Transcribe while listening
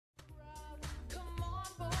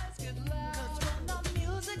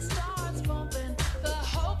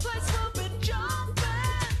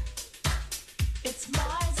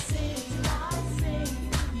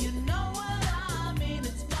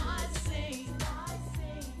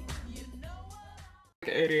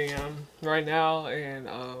8 a.m. right now, and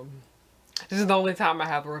this is the only time I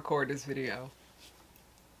have to record this video.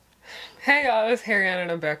 Hey y'all, it's Harriyanna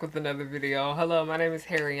and I'm back with another video. Hello, my name is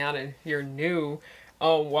Harriyanna. If you're new,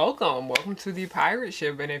 welcome to the pirate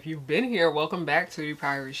ship, and if you've been here, welcome back to the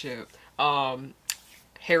pirate ship.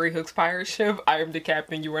 Harry Hook's pirate ship. I am the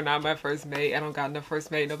captain. You are not my first mate. I don't got no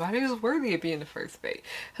first mate. Nobody is worthy of being the first mate.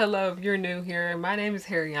 Hello, if you're new here, my name is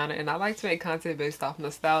Harriyanna and I like to make content based off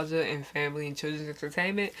nostalgia and family and children's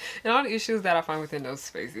entertainment and all the issues that I find within those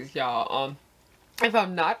spaces, y'all. If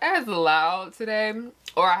I'm not as loud today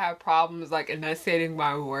or I have problems like enunciating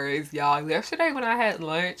my words, y'all, yesterday when I had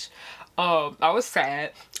lunch, I was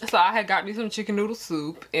sad, so I had got me some chicken noodle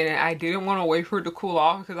soup and I didn't want to wait for it to cool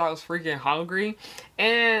off because I was freaking hungry,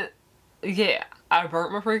 and yeah, I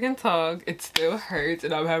burnt my freaking tongue. It still hurts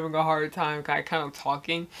and I'm having a hard time kind of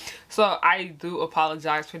talking, so I do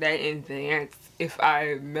apologize for that in advance if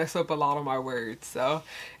I mess up a lot of my words. So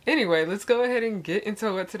anyway, let's go ahead and get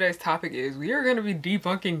into what today's topic is. We are going to be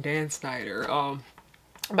debunking Dan Snyder.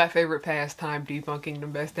 My favorite pastime, debunking the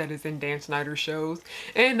best that is in Dan Snyder shows,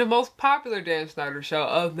 and the most popular Dan Snyder show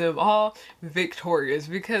of them all, Victorious,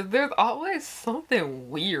 because there's always something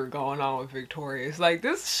weird going on with Victorious. Like,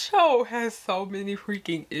 this show has so many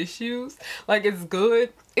freaking issues. Like, it's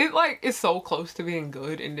good. It's so close to being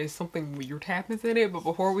good, and then something weird happens in it. But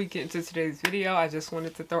before we get into today's video, I just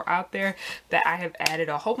wanted to throw out there that I have added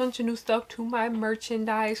a whole bunch of new stuff to my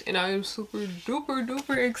merchandise, and I am super duper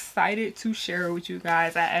duper excited to share it with you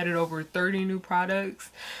guys. I added over 30 new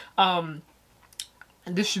products.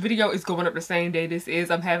 This video is going up the same day this is.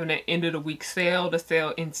 I'm having an end of the week sale. The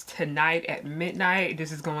sale ends tonight at midnight.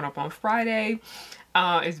 This is going up on Friday.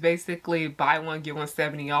 It's basically buy one get one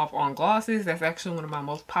 70 off on glosses. That's actually one of my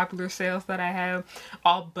most popular sales that I have.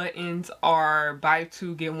 All buttons are buy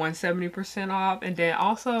two get one 70% off, and then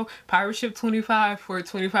also pirate ship 25 for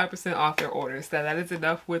 25% off their orders. So that is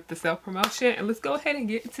enough with the self promotion, and let's go ahead and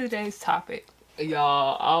get into today's topic,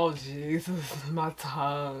 y'all. Oh Jesus, my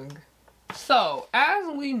tongue. So, as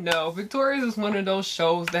we know, Victorious is one of those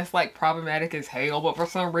shows that's like problematic as hell, but for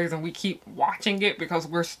some reason we keep watching it because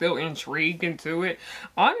we're still intrigued into it.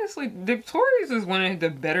 Honestly, Victorious is one of the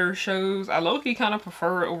better shows. I low-key kind of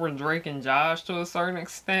prefer it over Drake and Josh to a certain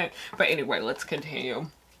extent. But anyway, let's continue,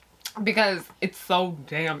 because it's so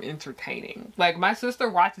damn entertaining. Like, my sister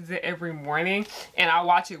watches it every morning and I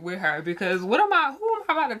watch it with her, because who am I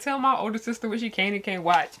about to tell my older sister what she can and can't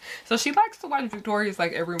watch? So she likes to watch Victorious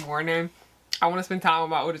like every morning. I want to spend time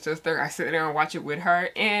with my older sister. I sit there and watch it with her,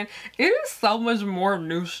 and it is so much more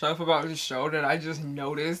new stuff about this show that I just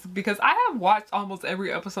noticed, because I have watched almost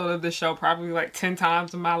every episode of this show probably like 10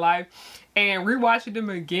 times in my life, and rewatching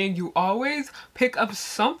them again, you always pick up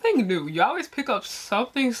something new. You always pick up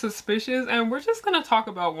something suspicious, and we're just gonna talk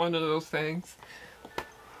about one of those things.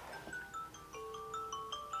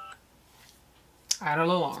 I had an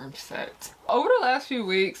alarm set. Over the last few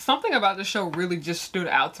weeks, something about the show really just stood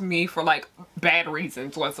out to me for like bad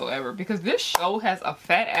reasons whatsoever, because this show has a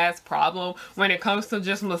fat ass problem when it comes to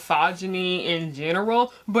just misogyny in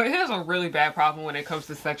general, but it has a really bad problem when it comes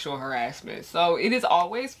to sexual harassment. So it is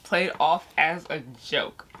always played off as a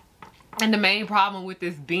joke. And the main problem with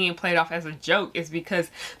this being played off as a joke is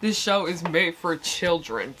because this show is made for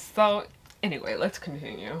children. So anyway, let's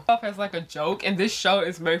continue. Off as like a joke, and this show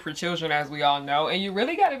is made for children, as we all know, and you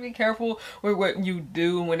really got to be careful with what you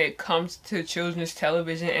do when it comes to children's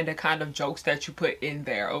television and the kind of jokes that you put in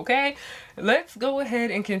there, okay? Let's go ahead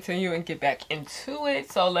and continue and get back into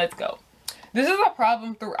it. So let's go. This is a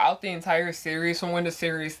problem throughout the entire series, from when the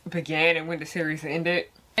series began and when the series ended.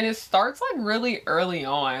 And it starts like really early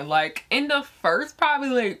on, like in the first probably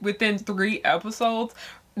like within 3 episodes.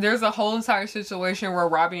 There's a whole entire situation where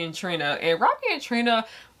Robbie and Trina,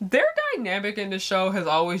 their dynamic in the show has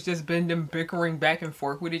always just been them bickering back and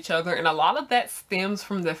forth with each other, and a lot of that stems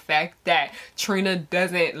from the fact that Trina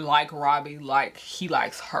doesn't like Robbie like he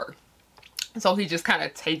likes her. So he just kind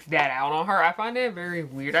of takes that out on her. I find that very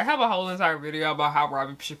weird. I have a whole entire video about how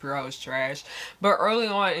Robbie Shapiro is trash. But early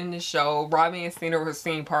on in the show, Robbie and Cena were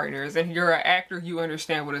scene partners. And if you're an actor, you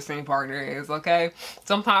understand what a scene partner is, okay?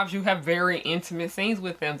 Sometimes you have very intimate scenes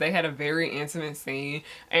with them. They had a very intimate scene,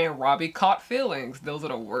 and Robbie caught feelings. Those are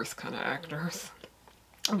the worst kind of actors.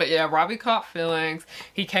 But yeah, Robbie caught feelings.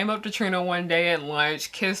 He came up to Trina one day at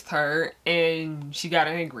lunch, kissed her, and she got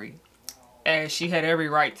angry. As she had every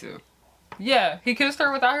right to. Yeah, he kissed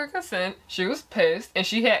her without her consent. She was pissed, and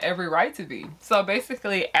she had every right to be. So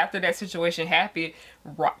basically, after that situation happened,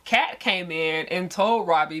 Kat came in and told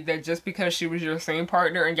Robbie that just because she was your scene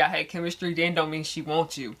partner and y'all had chemistry, then don't mean she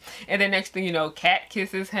wants you. And then next thing you know, Kat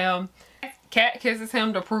kisses him. Kat kisses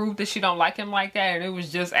him to prove that she don't like him like that, and it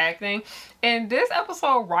was just acting. And this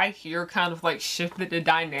episode right here kind of like shifted the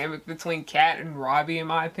dynamic between Kat and Robbie, in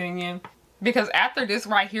my opinion. Because after this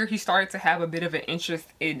right here, he started to have a bit of an interest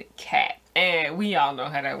in Kat. And we all know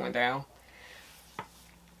how that went down.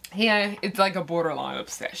 Yeah, it's like a borderline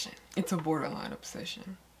obsession. It's a borderline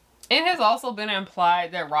obsession. It has also been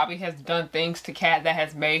implied that Robbie has done things to Kat that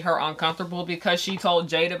has made her uncomfortable because she told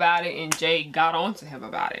Jade about it and Jade got on to him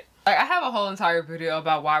about it. Like, I have a whole entire video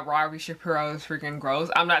about why Robbie Shapiro is freaking gross.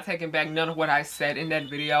 I'm not taking back none of what I said in that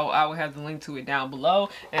video. I will have the link to it down below,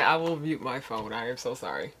 and I will mute my phone. I am so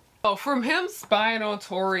sorry. So from him spying on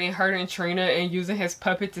Tori and hurting Trina and using his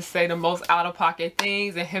puppet to say the most out-of-pocket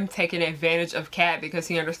things, and him taking advantage of Kat because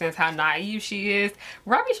he understands how naive she is,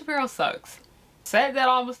 Robbie Shapiro sucks. Said that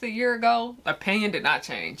almost a year ago. Opinion did not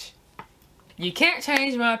change. You can't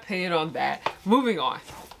change my opinion on that. Moving on.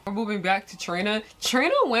 We're moving back to Trina.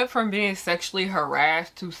 Trina went from being sexually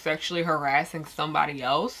harassed to sexually harassing somebody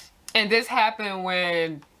else. And this happened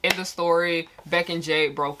when, in the story, Beck and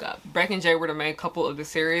Jade broke up. Beck and Jade were the main couple of the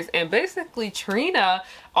series, and basically Trina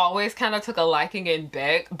always kind of took a liking in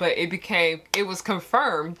Beck, but it was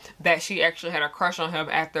confirmed that she actually had a crush on him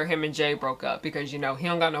after him and Jade broke up, because, you know, he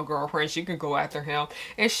don't got no girlfriend. She could go after him,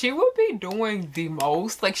 and she would be doing the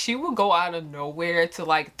most. Like, she would go out of nowhere to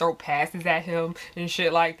like throw passes at him and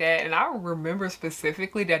shit like that. And I remember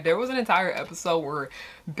specifically that there was an entire episode where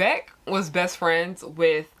Beck was best friends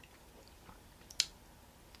with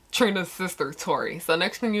Trina's sister, Tori. So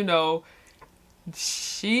next thing you know,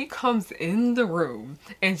 she comes in the room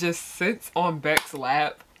and just sits on Beck's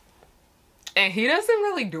lap, and he doesn't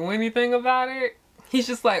really do anything about it. He's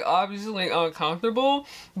just like obviously uncomfortable,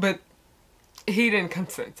 but he didn't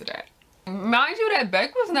consent to that. Mind you that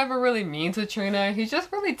Beck was never really mean to Trina. He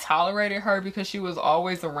just really tolerated her because she was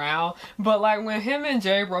always around. But like when him and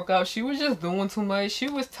Jay broke up, she was just doing too much. She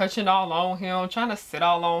was touching all on him, trying to sit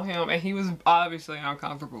all on him, and he was obviously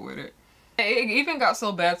uncomfortable with it. It even got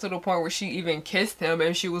so bad to the point where she even kissed him,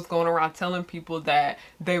 and she was going around telling people that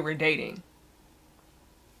they were dating.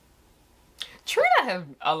 Trina has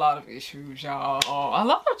a lot of issues, y'all. A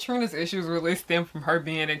lot of Trina's issues really stem from her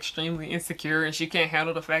being extremely insecure, and she can't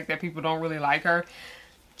handle the fact that people don't really like her.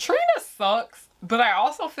 Trina sucks, but I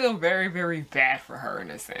also feel very, very bad for her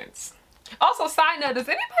in a sense. Also, side note, does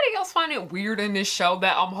anybody else find it weird in this show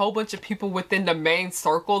that a whole bunch of people within the main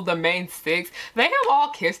circle, the main six, they have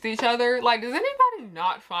all kissed each other? Like, does anybody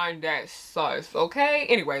not find that sus? Okay?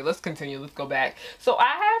 Anyway, let's continue. Let's go back. So I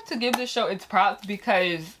have to give this show its props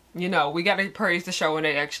because, you know, we gotta praise the show when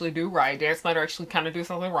they actually do right. Dan Snyder actually kind of do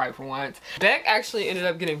something right for once. Beck actually ended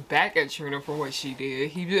up getting back at Trina for what she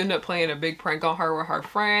did. He ended up playing a big prank on her with her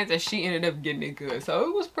friends, and she ended up getting it good. So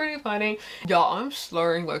it was pretty funny. Y'all, I'm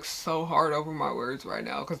slurring like so hard over my words right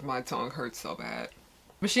now because my tongue hurts so bad.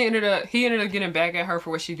 But he ended up getting back at her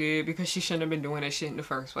for what she did because she shouldn't have been doing that shit in the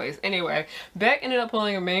first place. Anyway, Beck ended up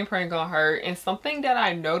pulling a main prank on her, and something that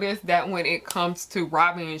I noticed that when it comes to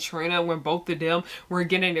Robbie and Trina, when both of them were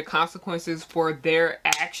getting the consequences for their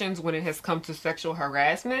actions when it has come to sexual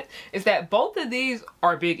harassment, is that both of these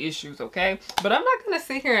are big issues, okay? But I'm not gonna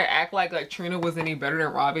sit here and act like Trina was any better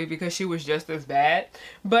than Robbie because she was just as bad.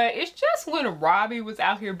 But it's just when Robbie was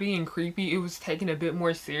out here being creepy, it was taken a bit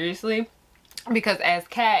more seriously. Because as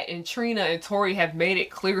Kat and Trina and Tori have made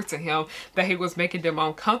it clear to him that he was making them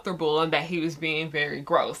uncomfortable and that he was being very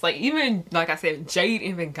gross. Like, even, like I said, Jade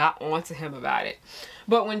even got on to him about it.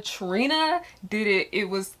 But when Trina did it, it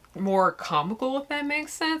was more comical, if that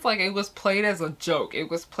makes sense. Like, it was played as a joke. It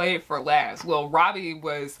was played for laughs. Well, Robbie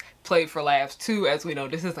was played for laughs too. As we know,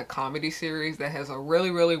 this is a comedy series that has a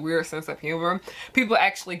really, really weird sense of humor. People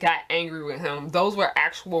actually got angry with him. Those were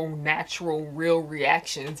actual, natural, real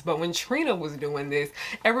reactions. But when Trina was doing this,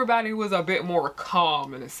 everybody was a bit more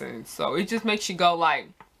calm in a sense. So it just makes you go like,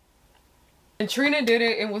 and Trina did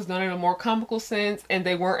it and was done in a more comical sense, and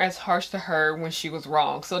they weren't as harsh to her when she was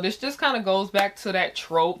wrong. So this just kind of goes back to that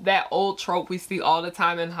trope, that old trope we see all the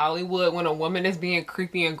time in Hollywood. When a woman is being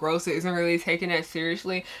creepy and gross, it isn't really taken that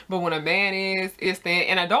seriously. But when a man is, it's then.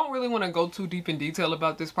 And I don't really want to go too deep in detail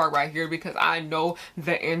about this part right here because I know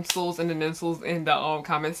the incels and the nincels in the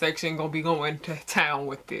comment section gonna be going to town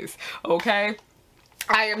with this, okay?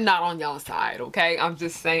 I am not on y'all's side, okay? I'm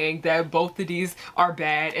just saying that both of these are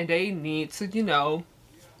bad and they need to, you know,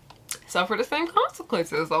 suffer the same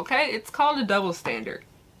consequences, okay? It's called a double standard.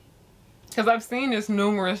 Because I've seen this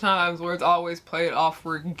numerous times where it's always played off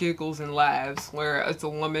for giggles and laughs, where it's a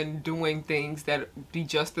woman doing things that be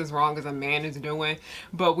just as wrong as a man is doing.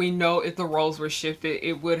 But we know if the roles were shifted,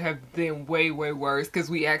 it would have been way, way worse. Because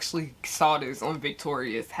we actually saw this on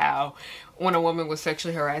Victorious, how when a woman was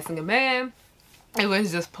sexually harassing a man, it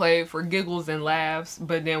was just played for giggles and laughs,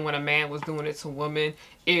 but then when a man was doing it to a woman,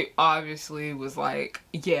 it obviously was like,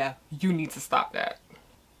 yeah, you need to stop that.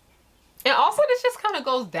 And also, this just kind of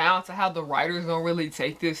goes down to how the writers don't really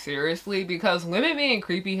take this seriously, because women being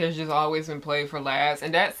creepy has just always been played for laughs,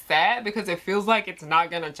 and that's sad because it feels like it's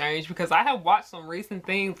not gonna change, because I have watched some recent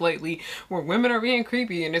things lately where women are being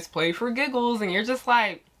creepy and it's played for giggles, and you're just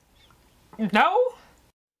like, no?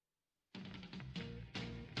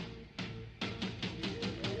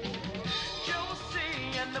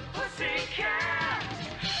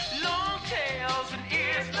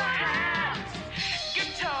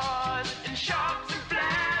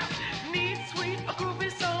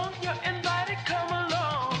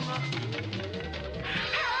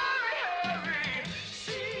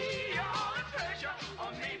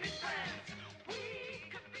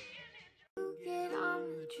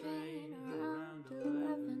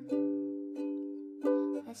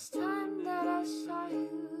 Last time that I saw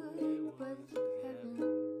you, it was heaven.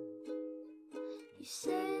 You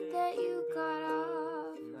said that you got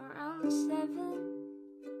off around 7.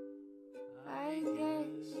 I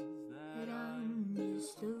guess that I'm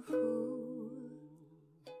just a fool.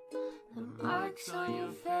 The marks on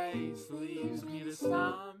your face leaves me to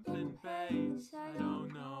stomp in pace. I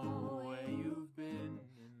don't know where you've been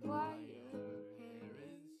and why your hair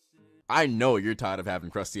is. I know you're tired of having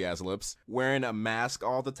crusty ass lips. Wearing a mask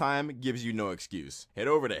all the time gives you no excuse. Head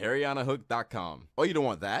over to harriyannahook.com. Oh, you don't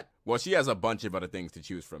want that? Well, she has a bunch of other things to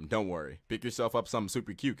choose from. Don't worry. Pick yourself up something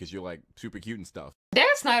super cute because you're like super cute and stuff. Dan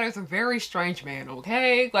Snyder's a very strange man,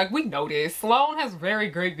 okay? Like, we know this. Sloan has very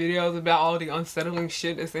great videos about all the unsettling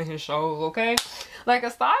shit that's in his shows, okay? Like,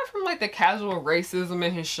 aside from like the casual racism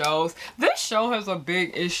in his shows, this show has a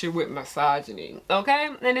big issue with misogyny,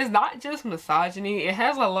 okay? And it's not just misogyny, it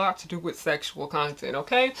has a lot to do with sexual content,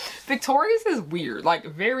 okay? Victorious is weird, like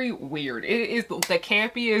very weird. It is the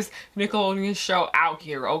campiest Nickelodeon show out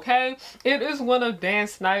here, okay? It is one of Dan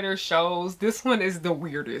Snyder's shows. This one is the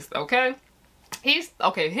weirdest, okay?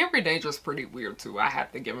 Henry Danger's pretty weird too. I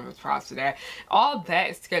have to give him his props for that. All that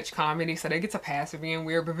is sketch comedy, so they get to pass for being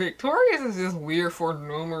weird. But Victorious is just weird for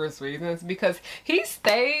numerous reasons, because he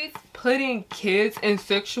stays putting kids in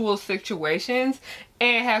sexual situations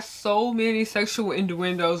and has so many sexual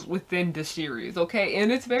innuendos within the series, okay?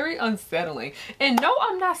 And it's very unsettling. And no,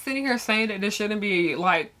 I'm not sitting here saying that there shouldn't be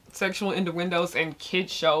like sexual innuendos in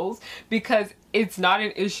kids shows, because it's not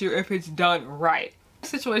an issue if it's done right.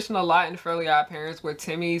 Situation a lot in Fairly Odd Parents where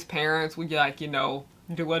Timmy's parents would, like, you know,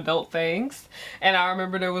 do adult things. And I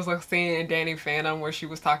remember there was a scene in Danny Phantom where she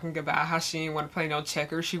was talking about how she didn't want to play no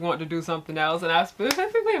checkers, she wanted to do something else. And I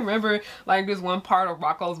specifically remember like this one part of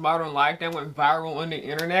Rocko's Modern Life that went viral on the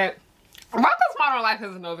internet. Rocko's Modern Life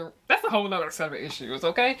is that's a whole nother set of issues,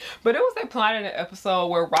 okay? But it was implied in an episode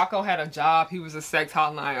where Rocko had a job. He was a sex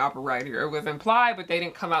hotline operator. It was implied, but they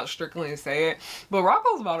didn't come out strictly and say it. But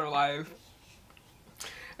Rocko's Modern Life,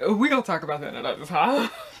 we gonna talk about that another time.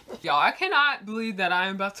 Y'all, I cannot believe that I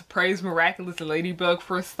am about to praise Miraculous Ladybug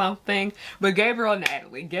for something, but Gabriel and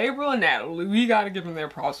Natalie, we gotta give them their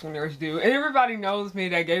props when theirs due. And everybody knows me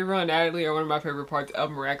that Gabriel and Natalie are one of my favorite parts of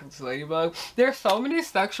Miraculous Ladybug. There's so many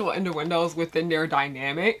sexual innuendos within their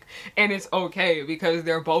dynamic, and it's okay because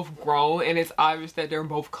they're both grown and it's obvious that they're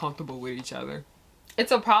both comfortable with each other.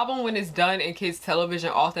 It's a problem when it's done in kids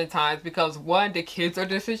television oftentimes because, one, the kids are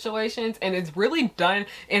the situations and it's really done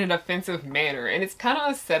in an offensive manner, and it's kind of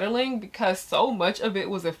unsettling because so much of it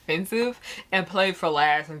was offensive and played for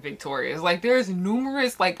laughs and Victorious. Like, there's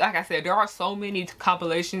numerous, like I said, there are so many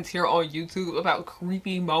compilations here on YouTube about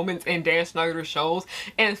creepy moments in Dan Snyder shows,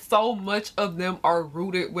 and so much of them are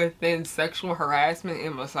rooted within sexual harassment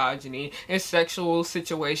and misogyny and sexual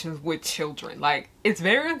situations with children. Like, it's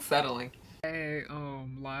very unsettling. Hey,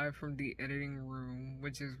 live from the editing room,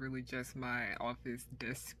 which is really just my office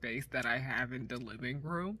desk space that I have in the living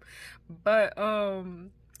room. But I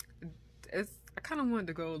kind of wanted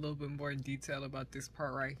to go a little bit more in detail about this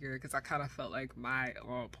part right here because I kind of felt like my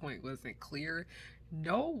point wasn't clear.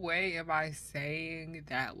 No way am I saying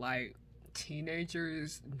that like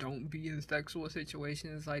teenagers don't be in sexual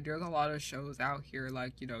situations. Like, there's a lot of shows out here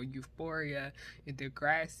like, you know, Euphoria and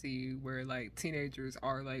Degrassi where like teenagers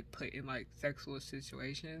are like put in like sexual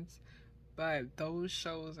situations, but those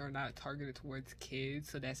shows are not targeted towards kids,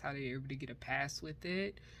 so that's how they're able to get a pass with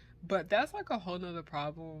it. But that's like a whole nother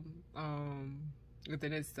problem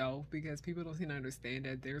within itself, because people don't seem to understand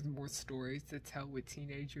that there's more stories to tell with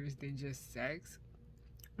teenagers than just sex.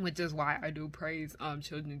 Which is why I do praise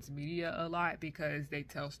children's media a lot, because they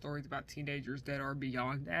tell stories about teenagers that are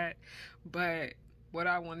beyond that. But what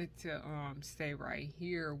I wanted to say right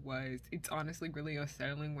here was it's honestly really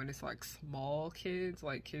unsettling when it's like small kids,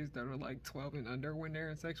 like kids that are like 12 and under when they're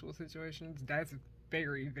in sexual situations. That's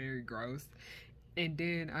very, very gross. And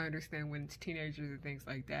then I understand when it's teenagers and things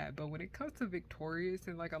like that, but when it comes to Victorious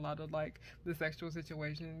and like a lot of like the sexual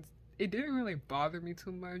situations, it didn't really bother me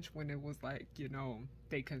too much when it was like, you know,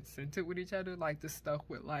 they consented with each other. Like the stuff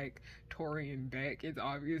with like Tori and Beck, it's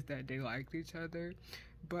obvious that they liked each other,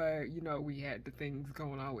 but you know, we had the things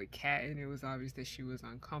going on with Kat and it was obvious that she was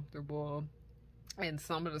uncomfortable, and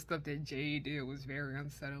some of the stuff that Jade did was very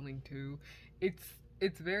unsettling too.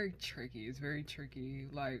 It's very tricky. It's very tricky.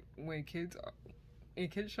 Like when kids are in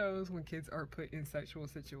kid shows, when kids are put in sexual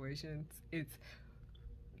situations, it's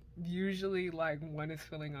usually like one is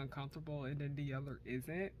feeling uncomfortable and then the other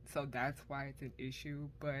isn't, so that's why it's an issue.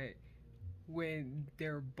 But when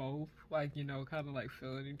they're both like, you know, kind of like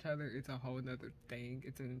feeling each other, it's a whole nother thing.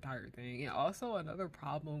 It's an entire thing. And also another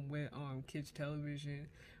problem with kids television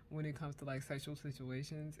when it comes to like sexual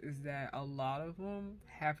situations is that a lot of them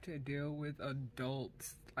have to deal with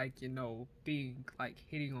adults, like, you know, being like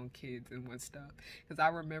hitting on kids and what stuff. Because I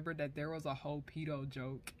remember that there was a whole pedo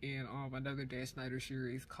joke in another Dan Schneider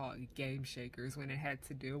series called Game Shakers, when it had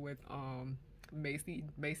to deal with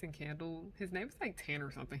Mason Candle. His name is like Tan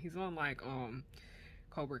or something. He's on like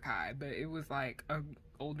Cobra Kai, but it was like an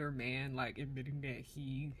older man like admitting that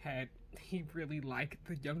he really liked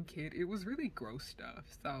the young kid. It was really gross stuff.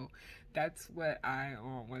 So that's what I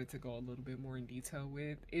wanted to go a little bit more in detail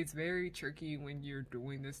with. It's very tricky when you're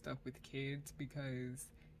doing this stuff with kids because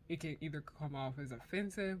it can either come off as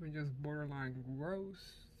offensive and just borderline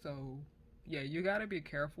gross. So yeah, you gotta be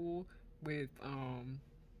careful with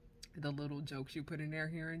the little jokes you put in there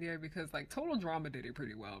here and there, because like Total Drama did it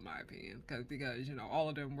pretty well in my opinion, because you know, all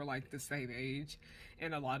of them were like the same age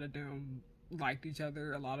and a lot of them liked each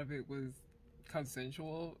other. A lot of it was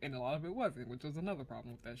consensual and a lot of it wasn't, which was another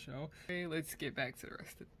problem with that show. Okay, let's get back to the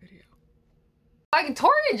rest of the video. Like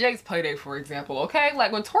Tori and Jake's playdate, for example, okay?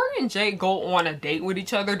 Like when Tori and Jake go on a date with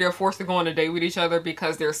each other, they're forced to go on a date with each other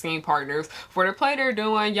because they're scene partners. For the play they're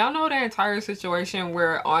doing, y'all know the entire situation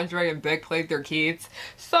where Andre and Beck played their kids.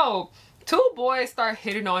 So two boys start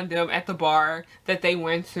hitting on them at the bar that they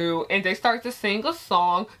went to, and they start to sing a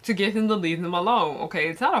song to get them to leave them alone. Okay,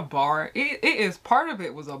 it's not a bar. It is, part of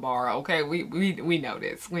it was a bar. Okay, we know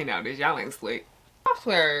this. We know this. Y'all ain't slick. I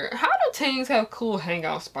swear, how do teens have cool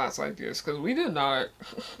hangout spots like this? Because we did not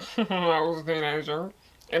when I was a teenager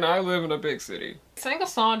and I live in a big city. Sing a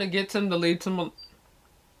song to get them to leave them.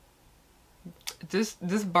 This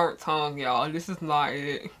burnt tongue, y'all. This is not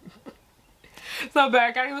it. So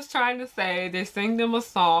back I was trying to say, they sing them a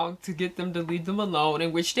song to get them to leave them alone,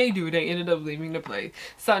 in which they do. They ended up leaving the place.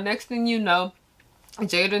 So next thing you know,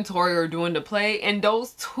 Jade and Tori are doing the play, and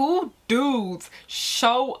those two dudes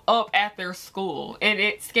show up at their school, and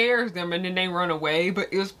it scares them, and then they run away, but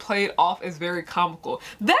it was played off as very comical.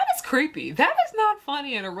 That is creepy. That is not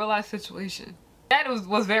funny in a real life situation. That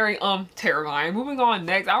was very terrifying. Moving on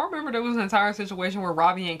next, I remember there was an entire situation where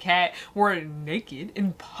Robbie and Kat were naked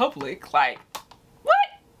in public. Like, what?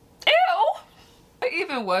 Ew. What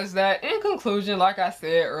even was that? In conclusion, like I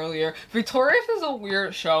said earlier, Victorious is a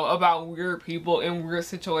weird show about weird people in weird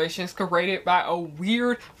situations created by a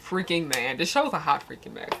weird freaking man. This show's a hot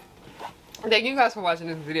freaking mess. Thank you guys for watching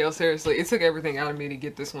this video. Seriously, it took everything out of me to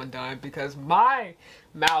get this one done because my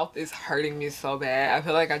mouth is hurting me so bad. I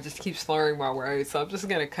feel like I just keep slurring my words, so I'm just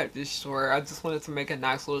gonna cut this short. I just wanted to make a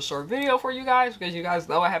nice little short video for you guys because you guys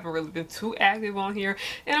know I haven't really been too active on here,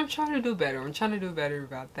 and I'm trying to do better. I'm trying to do better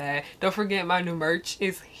about that. Don't forget, my new merch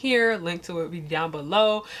is here. Link to it will be down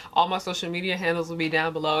below. All my social media handles will be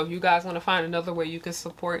down below. If you guys want to find another way you can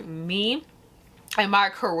support me and my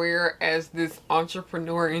career as this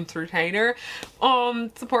entrepreneur entertainer,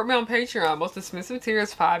 support me on Patreon. Most expensive tier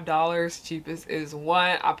is $5, cheapest is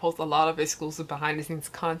 $1. I post a lot of exclusive behind the scenes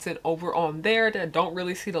content over on there that don't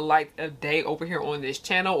really see the light of day over here on this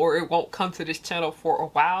channel, or it won't come to this channel for a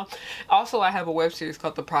while. Also, I have a web series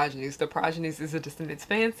called The Progenies. The Progenies is a Descendants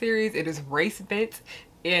fan series. It is race bent,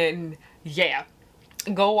 and yeah,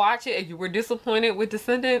 go watch it. If you were disappointed with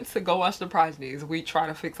Descendants, go watch The Progenies. We try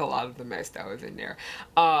to fix a lot of the mess that was in there.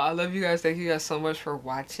 I love you guys. Thank you guys so much for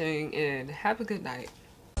watching, and have a good night.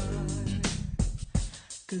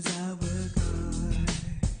 'Cause I work hard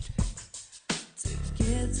to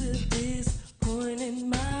get to this point in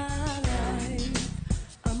my life.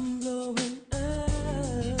 I'm blowing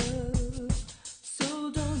up, so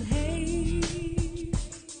don't hate.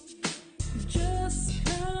 Just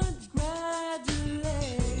congratulate.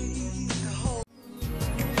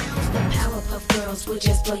 Powerpuff Girls will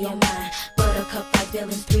just blow your mind. Buttercup cup like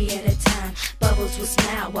villains 3 at a time. Bubbles will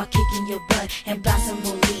smile while kicking your butt, and Blossom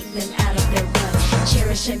will lead them out of their rut.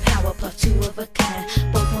 Cherish and Powerpuff, 2 of a kind.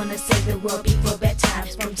 Both wanna save the world before bedtime.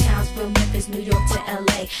 From Townsville, Memphis, New York to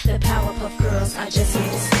LA, the Powerpuff Girls are just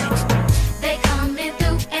here to stay.